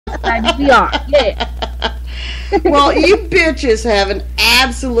baby. We are. Yeah. Well, you bitches have an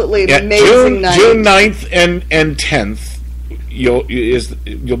absolutely amazing night. June 9th and 10th,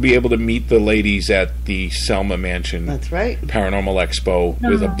 you'll be able to meet the ladies at the Selma Mansion. That's right. Paranormal Expo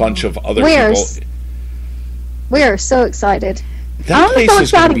with a bunch of other people. We are so excited. That place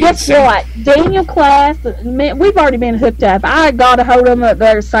is going to be insane. Guess what? Daniel Class, we've already been hooked up. I got a hold of them up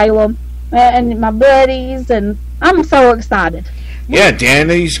there at Salem, and my buddies, and I'm so excited. Yeah,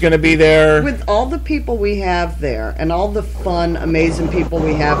 Danny's going to be there. With all the people we have there and all the fun, amazing people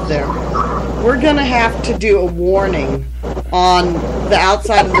we have there, we're going to have to do a warning on the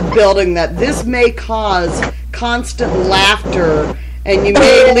outside of the building that this may cause constant laughter and you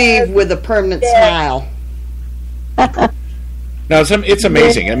may leave with a permanent smile. No, it's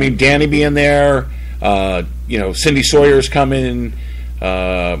amazing. I mean, Danny being there, Cindy Sawyer's coming.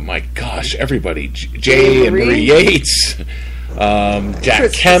 My gosh, everybody. Jay and Marie Yates.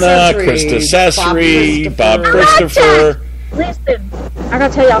 Jack Kenna, Krista Cessery, Bob Christopher. Listen, I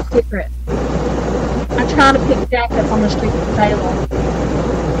gotta tell y'all a secret. I'm trying to pick Jack up on the streets of Salem.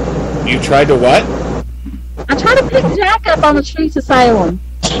 You tried to what? I'm trying to pick Jack up on the streets of Salem.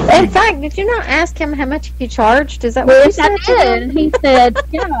 In fact, did you not ask him how much he charged? Is that what you said? I did, and he said,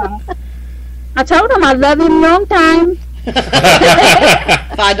 yeah. I told him I love him a long time.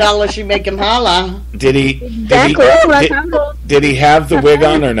 $5, you make him holla. Did he have the wig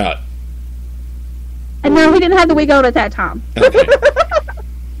on or not? No, he didn't have the wig on at that time. Okay.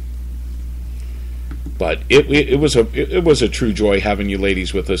 But it was a true joy having you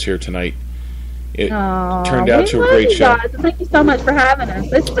ladies with us here tonight. It turned out to a great show. Guys. Thank you so much for having us.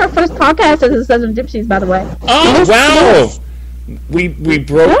 This is our first podcast as the Southern Gypsies, by the way. Oh, wow! We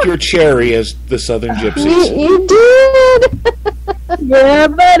broke your cherry as the Southern Gypsies. You did. Yeah,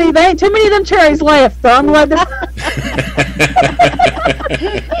 buddy. There ain't too many of them cherries left, so I'm glad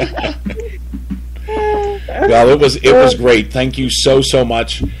Well, it was great. Thank you so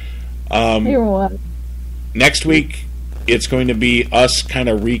much. You're welcome. Next week, it's going to be us kind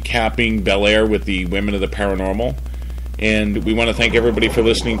of recapping Bel Air with the Women of the Paranormal. And we want to thank everybody for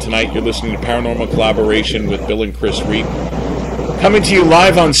listening tonight. You're listening to Paranormal Collaboration with Bill and Chris Reek. Coming to you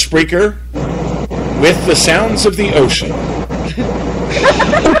live on Spreaker with the sounds of the ocean.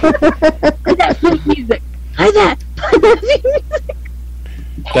 Music.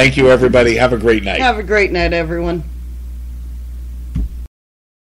 Thank you, everybody. Have a great night. Have a great night, everyone.